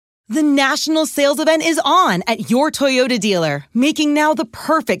The national sales event is on at your Toyota dealer, making now the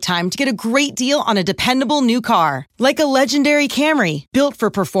perfect time to get a great deal on a dependable new car. Like a legendary Camry, built for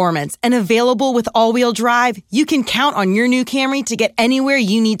performance and available with all-wheel drive, you can count on your new Camry to get anywhere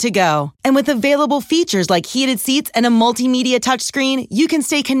you need to go. And with available features like heated seats and a multimedia touchscreen, you can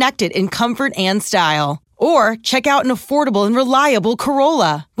stay connected in comfort and style. Or check out an affordable and reliable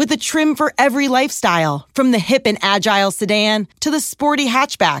Corolla with a trim for every lifestyle, from the hip and agile sedan to the sporty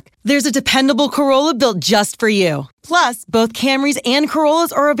hatchback. There's a dependable Corolla built just for you. Plus, both Camrys and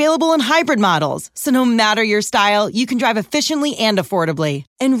Corollas are available in hybrid models, so no matter your style, you can drive efficiently and affordably.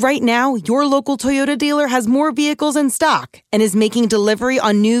 And right now, your local Toyota dealer has more vehicles in stock and is making delivery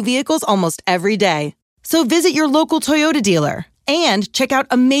on new vehicles almost every day. So visit your local Toyota dealer. And check out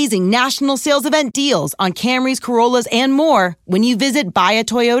amazing national sales event deals on Camrys, Corollas, and more when you visit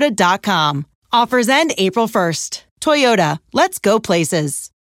buyatoyota.com. Offers end April 1st. Toyota, let's go places.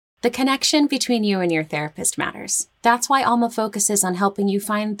 The connection between you and your therapist matters. That's why Alma focuses on helping you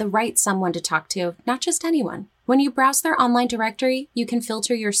find the right someone to talk to, not just anyone. When you browse their online directory, you can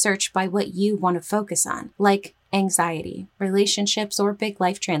filter your search by what you want to focus on, like anxiety, relationships, or big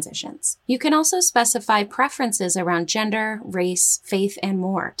life transitions. You can also specify preferences around gender, race, faith, and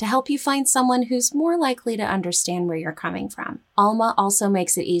more to help you find someone who's more likely to understand where you're coming from. Alma also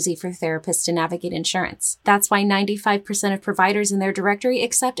makes it easy for therapists to navigate insurance. That's why 95% of providers in their directory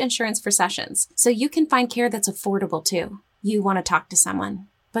accept insurance for sessions, so you can find care that's affordable too. You want to talk to someone,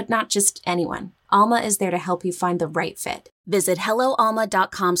 but not just anyone. Alma is there to help you find the right fit. Visit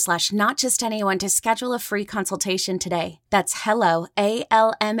helloalma.com/notjustanyone to schedule a free consultation today. That's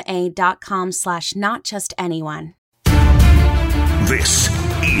helloalma.com/notjustanyone. This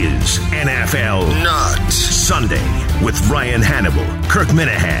is NFL Not Sunday with Ryan Hannibal, Kirk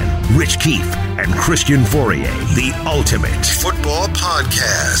Minahan, Rich Keefe, and Christian Fourier, the ultimate football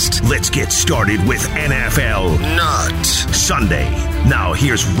podcast. Let's get started with NFL Not Sunday. Now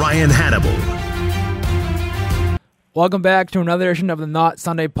here's Ryan Hannibal. Welcome back to another edition of the Not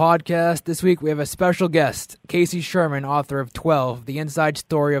Sunday podcast. This week we have a special guest, Casey Sherman, author of 12, The Inside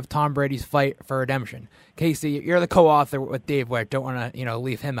Story of Tom Brady's Fight for Redemption. Casey, you're the co-author with Dave Witt. Don't want to,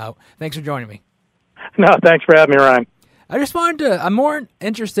 leave him out. Thanks for joining me. No, thanks for having me, Ryan. I'm more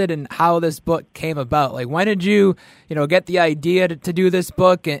interested in how this book came about. Like, when did you, get the idea to do this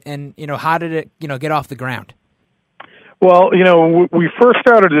book, and how did it, get off the ground? Well, we first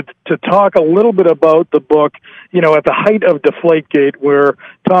started to talk a little bit about the book, at the height of Deflategate, where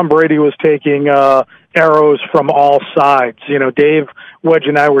Tom Brady was taking arrows from all sides. Dave, Wedge,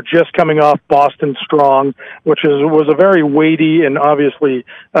 and I were just coming off Boston Strong, which was a very weighty and obviously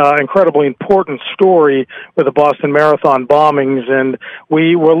incredibly important story with the Boston Marathon bombings. And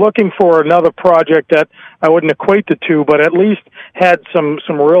we were looking for another project that I wouldn't equate the two, but at least had some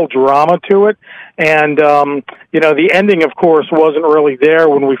real drama to it. And, the ending, of course, wasn't really there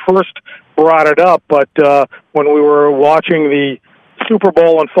when we first brought it up, but when we were watching the Super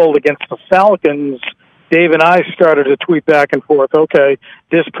Bowl unfold against the Falcons, Dave and I started to tweet back and forth, okay,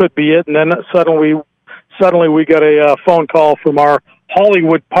 this could be it. And then suddenly we got a phone call from our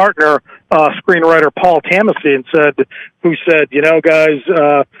Hollywood partner, screenwriter Paul Tamasy, who said, guys,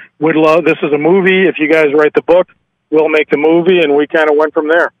 we'd love, this is a movie. If you guys write the book, we'll make the movie. And we kind of went from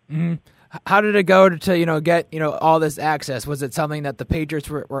there. Mm-hmm. How did it go to get all this access? Was it something that the Patriots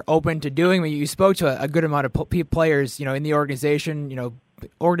were open to doing? I mean, you spoke to a good amount of players, in the organization,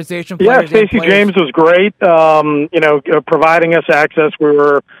 organization players. Yeah, Stacey James was great. Providing us access. We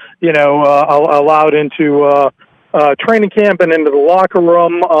were, allowed into training camp and into the locker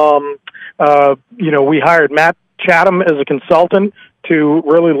room. We hired Matt Chatham as a consultant to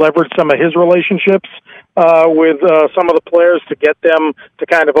really leverage some of his relationships with some of the players to get them to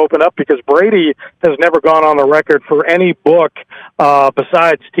kind of open up, because Brady has never gone on the record for any book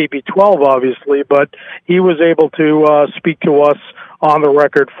besides TB12, obviously, but he was able to speak to us on the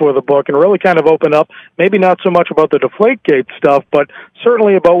record for the book and really kind of open up, maybe not so much about the Deflategate stuff, but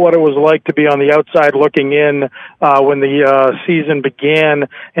certainly about what it was like to be on the outside looking in when the season began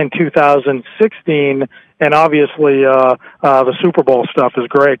in 2016. And obviously, the Super Bowl stuff is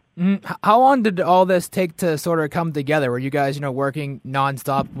great. How long did all this take to sort of come together? Were you guys, working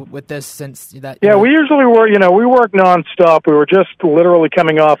nonstop with this since that? Yeah, we usually work. We work nonstop. We were just literally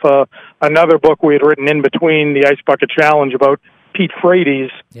coming off another book we had written in between the Ice Bucket Challenge about Pete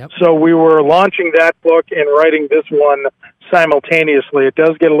Frates. Yep. So we were launching that book and writing this one simultaneously. It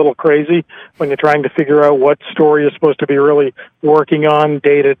does get a little crazy when you're trying to figure out what story you're supposed to be really working on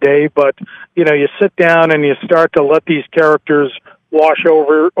day to day, but you sit down and you start to let these characters wash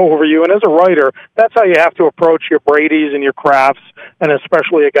over you. And as a writer, that's how you have to approach your Bradys and your Krafts, and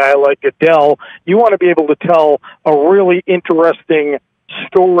especially a guy like Goodell. You want to be able to tell a really interesting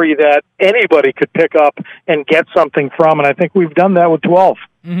story that anybody could pick up and get something from, and I think we've done that with 12.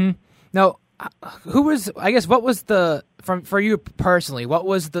 Mm-hmm. Now, what was for you personally, what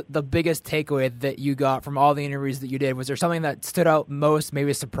was the biggest takeaway that you got from all the interviews that you did? Was there something that stood out most,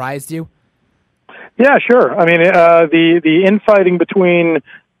 maybe surprised you? Yeah, sure. I mean, the infighting between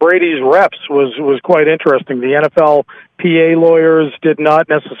Brady's reps was quite interesting. The NFL PA lawyers did not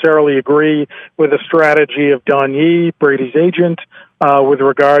necessarily agree with the strategy of Don Yee, Brady's agent, with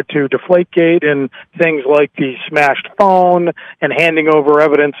regard to Deflategate and things like the smashed phone and handing over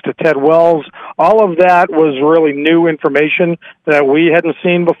evidence to Ted Wells. All of that was really new information that we hadn't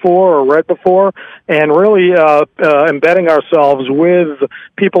seen before or read before, and really embedding ourselves with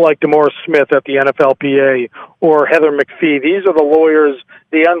people like DeMaurice Smith at the NFLPA or Heather McPhee. These are the lawyers,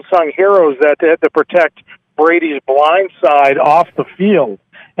 the unsung heroes that had to protect Brady's blind side off the field.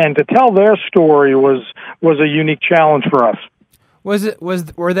 And to tell their story was a unique challenge for us.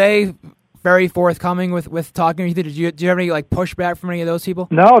 Were they very forthcoming with talking with you? Do you have any pushback from any of those people?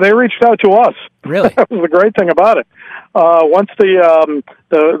 No, they reached out to us. Really? That was the great thing about it. Once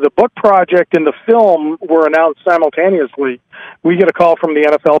the book project and the film were announced simultaneously, we get a call from the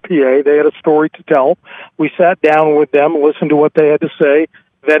NFLPA. They had a story to tell. We sat down with them, listened to what they had to say,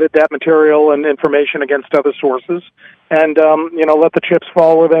 vetted that material and information against other sources, and let the chips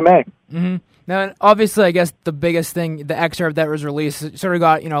fall where they may. Mm-hmm. Now, obviously, I guess the biggest thing, the excerpt that was released, sort of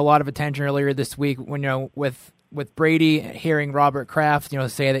got a lot of attention earlier this week when with Brady hearing Robert Kraft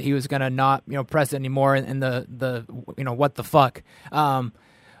say that he was going to not press it anymore in the what the fuck.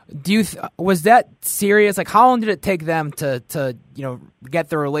 Was that serious? How long did it take them to get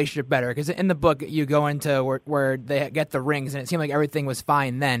the relationship better? Because in the book you go into where they get the rings and it seemed like everything was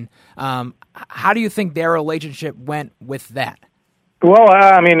fine then. How do you think their relationship went with that? Well,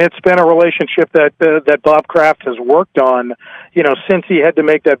 I mean, it's been a relationship that Bob Kraft has worked on, since he had to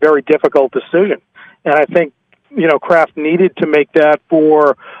make that very difficult decision. And I think, Kraft needed to make that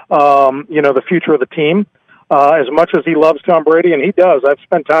for, the future of the team. As much as he loves Tom Brady, and he does. I've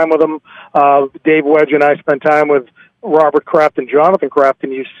spent time with him. Dave Wedge and I spent time with Robert Kraft and Jonathan Kraft,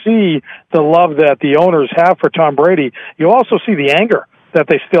 and you see the love that the owners have for Tom Brady. You also see the anger that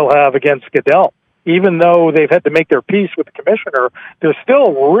they still have against Goodell. Even though they've had to make their peace with the commissioner, they're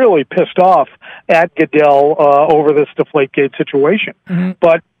still really pissed off at Goodell over this Deflategate situation. Mm-hmm.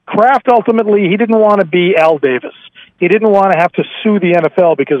 But Kraft, ultimately, he didn't want to be Al Davis. He didn't want to have to sue the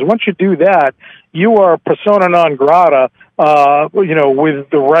NFL, because once you do that, you are persona non grata, with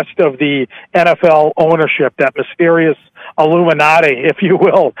the rest of the NFL ownership, that mysterious Illuminati, if you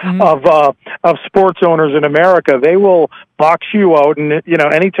will, mm-hmm. of sports owners in America. They will box you out, and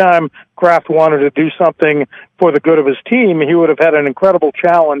anytime Kraft wanted to do something for the good of his team, he would have had an incredible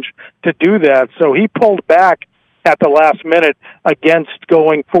challenge to do that. So he pulled back at the last minute against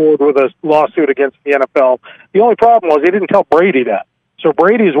going forward with a lawsuit against the NFL. The only problem was he didn't tell Brady that. So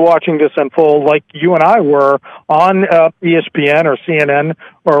Brady's watching this unfold like you and I were on ESPN or CNN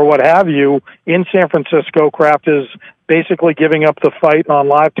or what have you in San Francisco. Kraft is basically giving up the fight on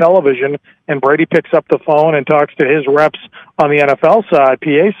live television, and Brady picks up the phone and talks to his reps on the NFL side,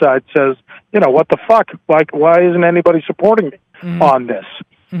 PA side, says, what the fuck? Why isn't anybody supporting me on this?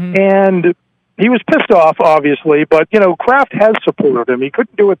 Mm-hmm. And he was pissed off, obviously, but, Kraft has supported him. He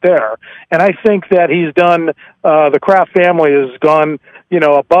couldn't do it there. And I think that he's done, the Kraft family has gone,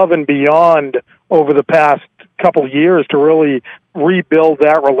 above and beyond over the past couple of years to really rebuild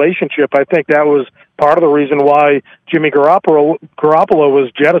that relationship. I think that was part of the reason why Jimmy Garoppolo was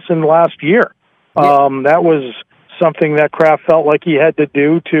jettisoned last year. That was something that Kraft felt like he had to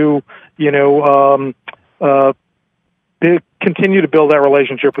do to, continue to build that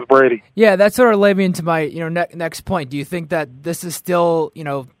relationship with Brady. Yeah, that sort of led me into my next point. Do you think that this is still,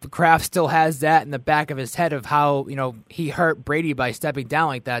 Kraft still has that in the back of his head of how, he hurt Brady by stepping down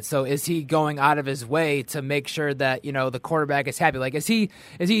like that? So is he going out of his way to make sure that, the quarterback is happy? Is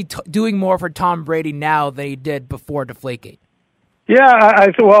he doing more for Tom Brady now than he did before Deflategate? Yeah,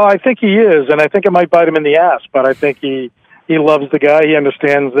 I think he is, and I think it might bite him in the ass, but I think he loves the guy. He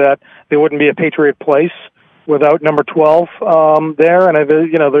understands that there wouldn't be a Patriot place without number 12 there, and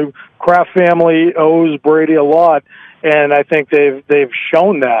the Kraft family owes Brady a lot, and I think they've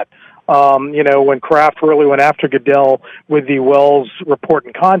shown that. When Kraft really went after Goodell with the Wells report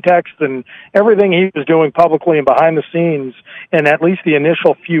and context and everything he was doing publicly and behind the scenes, in at least the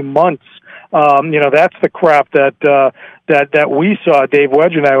initial few months, that's the Kraft that we saw, Dave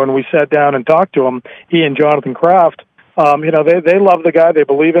Wedge and I, when we sat down and talked to him, he and Jonathan Kraft. They love the guy. They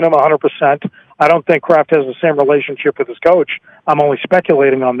believe in him 100%. I don't think Kraft has the same relationship with his coach. I'm only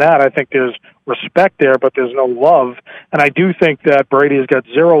speculating on that. I think there's respect there, but there's no love. And I do think that Brady has got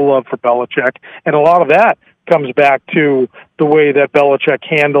zero love for Belichick. And a lot of that comes back to the way that Belichick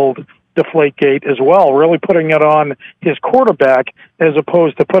handled Deflategate as well, really putting it on his quarterback as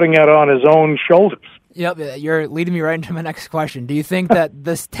opposed to putting it on his own shoulders. Yep, you're leading me right into my next question. Do you think that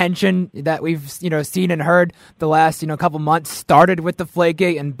this tension that we've seen and heard the last couple months started with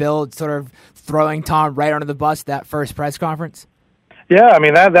Deflategate and Bill sort of throwing Tom right under the bus that first press conference? Yeah, I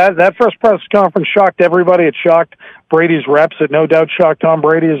mean that first press conference shocked everybody. It shocked Brady's reps. It no doubt shocked Tom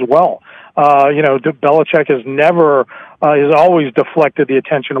Brady as well. Belichick has always deflected the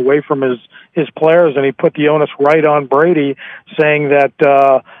attention away from his players, and he put the onus right on Brady, saying that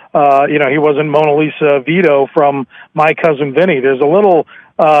he wasn't Mona Lisa Vito from My Cousin Vinny. There's a little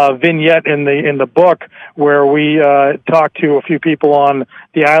vignette in the book where we talked to a few people on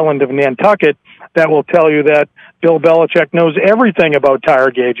the island of Nantucket that will tell you that Bill Belichick knows everything about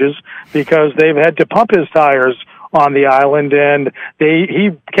tire gauges because they've had to pump his tires on the island, and he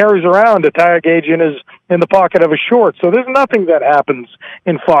carries around a tire gauge in the pocket of his shorts. So there's nothing that happens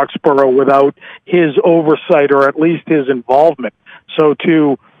in Foxborough without his oversight or at least his involvement. So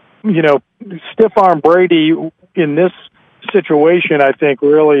to stiff arm Brady in this situation, I think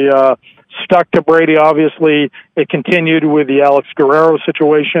really stuck to Brady. Obviously, it continued with the Alex Guerrero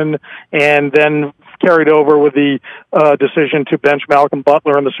situation, and then carried over with the decision to bench Malcolm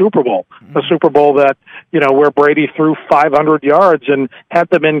Butler in the Super Bowl. The Super Bowl that, where Brady threw 500 yards and had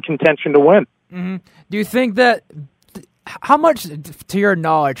them in contention to win. Mm-hmm. Do you think that, how much, to your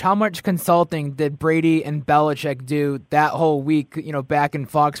knowledge, how much consulting did Brady and Belichick do that whole week, back in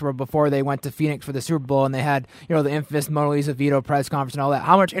Foxborough before they went to Phoenix for the Super Bowl and they had, the infamous Mona Lisa Vito press conference and all that?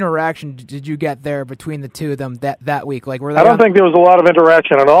 How much interaction did you get there between the two of them that week? Like, were they? I don't think there was a lot of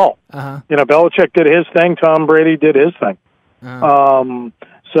interaction at all. Uh-huh. Belichick did his thing. Tom Brady did his thing. Uh-huh.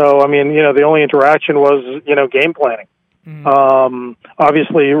 So, I mean, the only interaction was, game planning. Mm-hmm.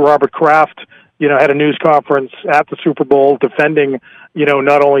 Obviously, Robert Kraft, had a news conference at the Super Bowl defending,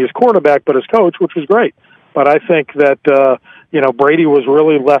 not only his quarterback but his coach, which was great. But I think that, Brady was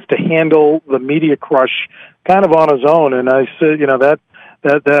really left to handle the media crush kind of on his own. And I said,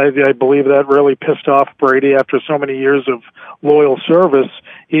 I believe that really pissed off Brady after so many years of loyal service.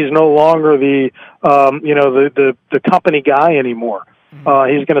 He's no longer the company guy anymore.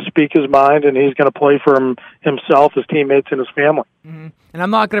 He's going to speak his mind, and he's going to play for himself, his teammates, and his family. Mm-hmm. And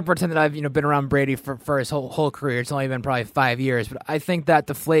I'm not going to pretend that I've been around Brady for his whole career. It's only been probably 5 years, but I think that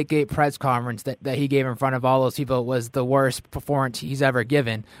the Deflategate press conference that he gave in front of all those people was the worst performance he's ever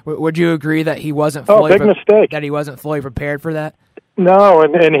given. Would you agree that he wasn't fully that he wasn't fully prepared for that? No,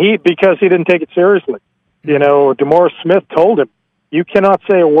 and because he didn't take it seriously. DeMaurice Smith told him, "You cannot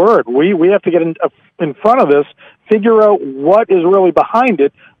say a word. We have to get in front of this, figure out what is really behind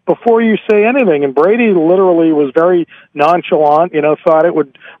it before you say anything." And Brady literally was very nonchalant, thought it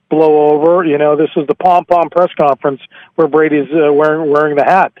would blow over. This is the pom-pom press conference where Brady's wearing the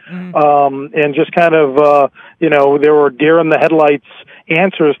hat. And just kind of, there were deer-in-the-headlights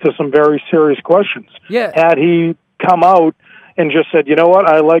answers to some very serious questions. Yeah. Had he come out and just said,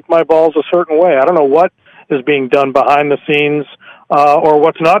 I like my balls a certain way. I don't know what is being done behind the scenes or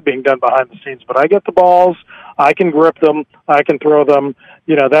what's not being done behind the scenes, but I get the balls, I can grip them, I can throw them,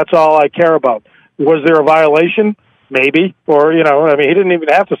 that's all I care about. Was there a violation? Maybe. Or, he didn't even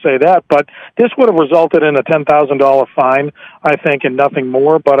have to say that, but this would have resulted in a $10,000 fine, I think, and nothing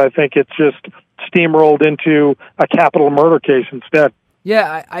more, but I think it's just steamrolled into a capital murder case instead.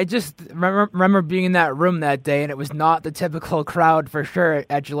 Yeah, I just remember being in that room that day, and it was not the typical crowd for sure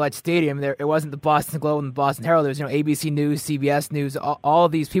at Gillette Stadium. It wasn't the Boston Globe and the Boston Herald. There was ABC News, CBS News, all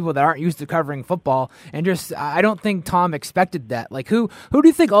of these people that aren't used to covering football, and just I don't think Tom expected that. Like, who do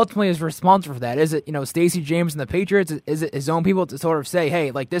you think ultimately is responsible for that? Is it Stacey James and the Patriots? Is it his own people to sort of say,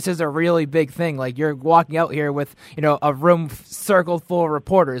 hey, like this is a really big thing. Like you're walking out here with a room circled full of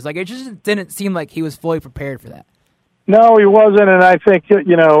reporters. Like it just didn't seem like he was fully prepared for that. No, he wasn't, and I think,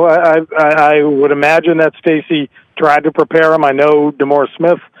 I would imagine that Stacey tried to prepare him. I know DeMaurice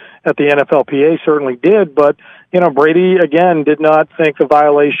Smith at the NFLPA certainly did, but, Brady, again, did not think the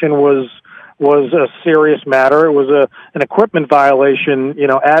violation was a serious matter. It was an equipment violation,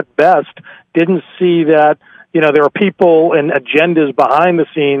 at best. Didn't see that, there are people and agendas behind the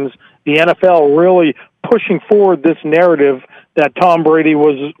scenes, the NFL really pushing forward this narrative that Tom Brady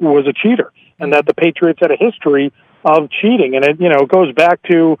was a cheater and that the Patriots had a history of cheating. And it goes back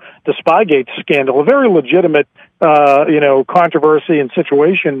to the Spygate scandal, a very legitimate controversy and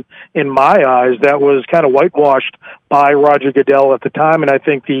situation in my eyes that was kind of whitewashed by Roger Goodell at the time. And I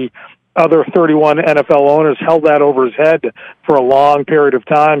think the other 31 NFL owners held that over his head for a long period of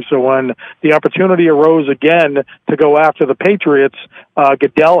time. So when the opportunity arose again to go after the Patriots,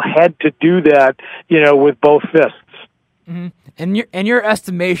 Goodell had to do that, with both fists. Mm-hmm. In your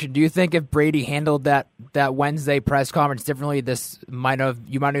estimation, do you think if Brady handled that Wednesday press conference differently, you might have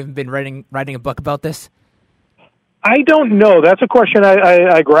even been writing a book about this? I don't know. That's a question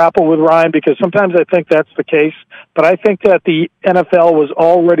I grapple with, Ryan, because sometimes I think that's the case. But I think that the NFL was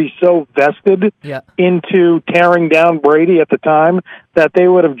already so vested into tearing down Brady at the time that they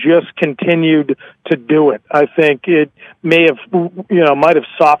would have just continued to do it. I think it might have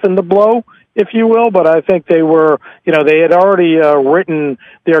softened the blow, if you will, but I think they were, they had already written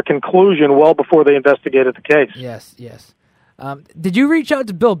their conclusion well before they investigated the case. Yes. Did you reach out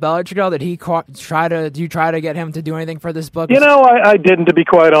to Bill Belichick at all? Did you try to get him to do anything for this book? I didn't, to be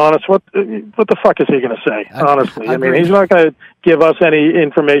quite honest. What the fuck is he going to say, honestly? I mean, he's not going to give us any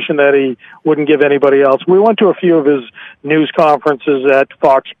information that he wouldn't give anybody else. We went to a few of his news conferences at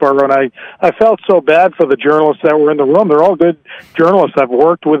Foxborough, and I felt so bad for the journalists that were in the room. They're all good journalists. I've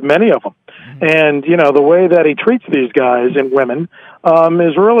worked with many of them. And, the way that he treats these guys and women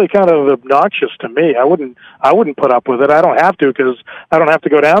is really kind of obnoxious to me. I wouldn't put up with it. I don't have to because I don't have to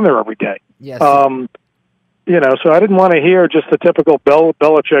go down there every day. Yes. So I didn't want to hear just the typical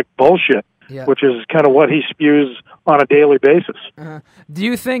Belichick bullshit, which is kind of what he spews on a daily basis. Uh-huh. Do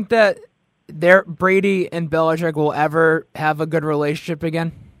you think that Brady and Belichick will ever have a good relationship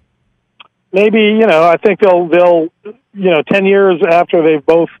again? Maybe, I think they'll 10 years after they've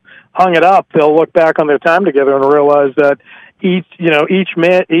both hung it up, they'll look back on their time together and realize that each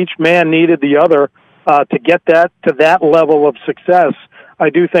man needed the other to get that to that level of success. I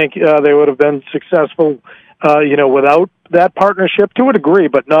do think they would have been successful, without that partnership to a degree,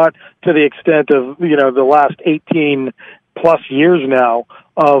 but not to the extent of the last 18 plus years now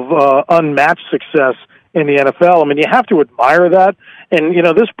of unmatched success in the NFL. I mean, you have to admire that. And,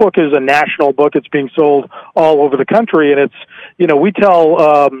 this book is a national book. It's being sold all over the country. And it's, we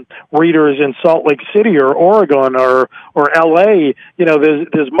tell readers in Salt Lake City or Oregon or L.A.,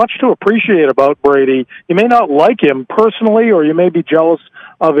 there's much to appreciate about Brady. You may not like him personally, or you may be jealous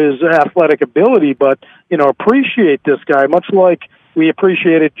of his athletic ability, but, appreciate this guy, much like we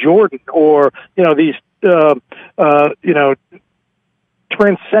appreciated Jordan or, these,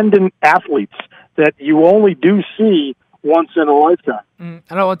 transcendent athletes that you only do see once in a lifetime.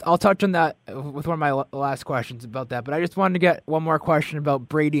 I know I'll touch on that with one of my last questions about that, but I just wanted to get one more question about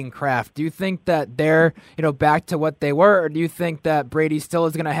Brady and Kraft. Do you think that they're, back to what they were, or do you think that Brady still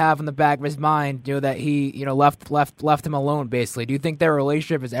is going to have in the back of his mind, that he, left him alone, basically? Do you think their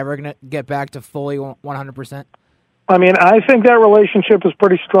relationship is ever going to get back to fully 100%? I mean, I think that relationship is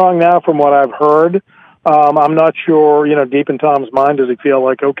pretty strong now from what I've heard. I'm not sure, deep in Tom's mind, does he feel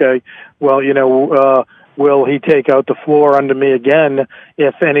like, okay, well, will he take out the floor under me again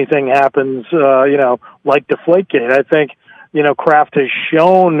if anything happens, like Deflategate? I think, Kraft has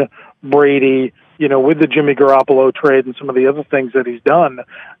shown Brady, with the Jimmy Garoppolo trade and some of the other things that he's done,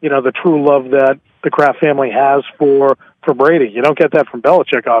 the true love that the Kraft family has for Brady. You don't get that from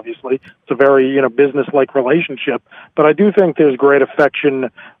Belichick, obviously. It's a very, business-like relationship. But I do think there's great affection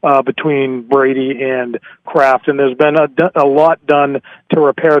between Brady and Kraft, and there's been a lot done to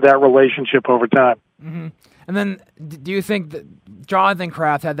repair that relationship over time. Mm-hmm. And then, do you think that Jonathan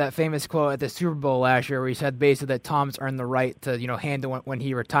Kraft had that famous quote at the Super Bowl last year where he said basically that Tom's earned the right to, handle when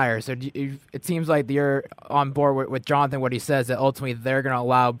he retires? So it seems like you're on board with Jonathan, what he says, that ultimately they're going to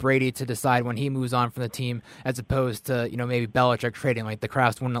allow Brady to decide when he moves on from the team as opposed to, maybe Belichick trading, like the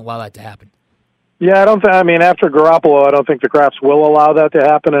Krafts wouldn't allow that to happen. Yeah, after Garoppolo, I don't think the Krafts will allow that to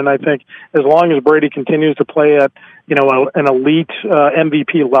happen. And I think as long as Brady continues to play at, an elite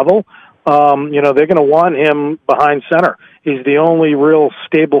MVP level, they're going to want him behind center. He's the only real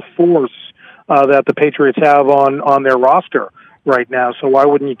stable force that the Patriots have on their roster right now. So why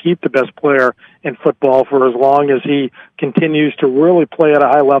wouldn't you keep the best player in football for as long as he continues to really play at a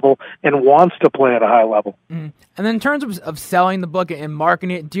high level and wants to play at a high level? Mm-hmm. And then in terms of selling the book and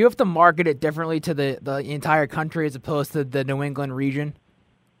marketing it, do you have to market it differently to the entire country as opposed to the New England region?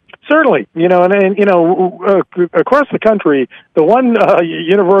 Certainly, across the country, the one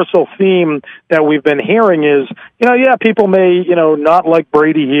universal theme that we've been hearing is, people may, not like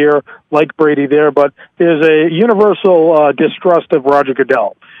Brady here, like Brady there, but there's a universal distrust of Roger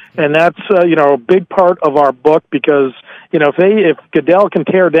Goodell. And that's, a big part of our book because, if Goodell can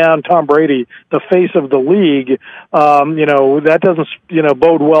tear down Tom Brady, the face of the league, that doesn't,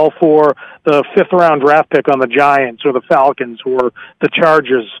 bode well for the 5th-round draft pick on the Giants or the Falcons or the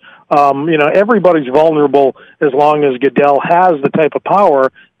Chargers. Everybody's vulnerable as long as Goodell has the type of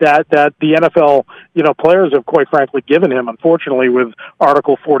power that the NFL, players have quite frankly given him, unfortunately, with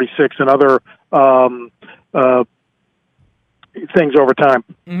Article 46 and other things over time.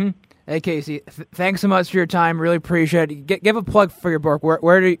 Mm-hmm. Hey, Casey, thanks so much for your time. Really appreciate it. Give a plug for your book.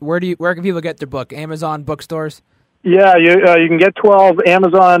 Where can people get their book? Amazon bookstores? Yeah, you can get 12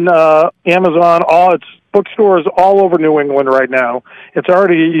 Amazon, all its bookstores all over New England right now. It's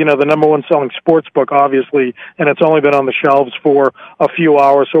already, the number one selling sports book, obviously, and it's only been on the shelves for a few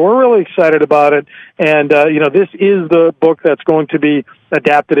hours. So we're really excited about it. And, this is the book that's going to be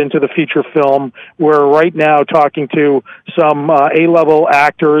adapted into the feature film. We're right now talking to some A-level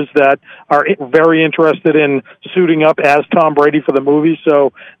actors that are very interested in suiting up as Tom Brady for the movie.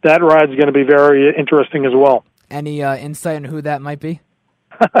 So that ride's going to be very interesting as well. Any insight on who that might be?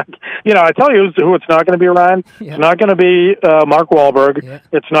 I tell you who it's not going to be, Ryan. Yeah. It's not going to be Mark Wahlberg. Yeah.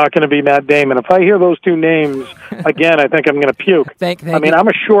 It's not going to be Matt Damon. If I hear those two names again, I think I'm going to puke. Thank I'm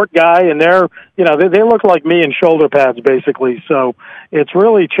a short guy, and they're, they look like me in shoulder pads, basically. So it's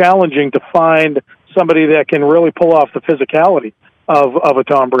really challenging to find somebody that can really pull off the physicality of a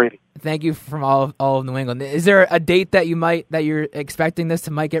Tom Brady. Thank you from all of New England. Is there a date that you're expecting this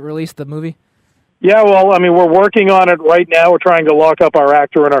might get released, the movie? Yeah, well, we're working on it right now. We're trying to lock up our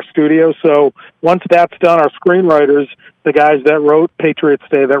actor in our studio. So once that's done, our screenwriters, the guys that wrote Patriots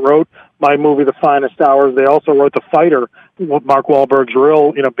Day, that wrote my movie, The Finest Hours, they also wrote The Fighter, Mark Wahlberg's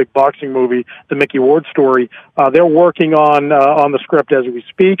real, big boxing movie, the Mickey Ward story. They're working on the script as we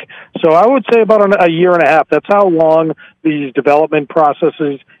speak. So I would say about a year and a half. That's how long these development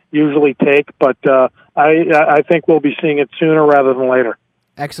processes usually take. But I think we'll be seeing it sooner rather than later.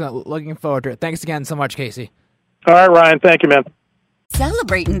 Excellent. Looking forward to it. Thanks again so much, Casey. All right, Ryan. Thank you, man.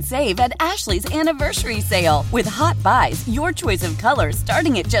 Celebrate and save at Ashley's Anniversary Sale. With Hot Buys, your choice of colors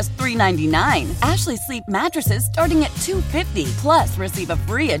starting at just $3.99. Ashley Sleep mattresses starting at $2.50. Plus, receive a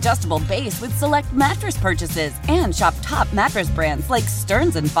free adjustable base with select mattress purchases. And shop top mattress brands like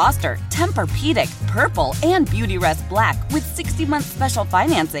Stearns & Foster, Tempur-Pedic, Purple, and Beautyrest Black with 60-month special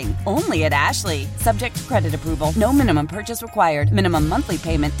financing. Only at Ashley. Subject to credit approval. No minimum purchase required. Minimum monthly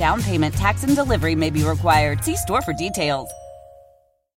payment, down payment, tax, and delivery may be required. See store for details.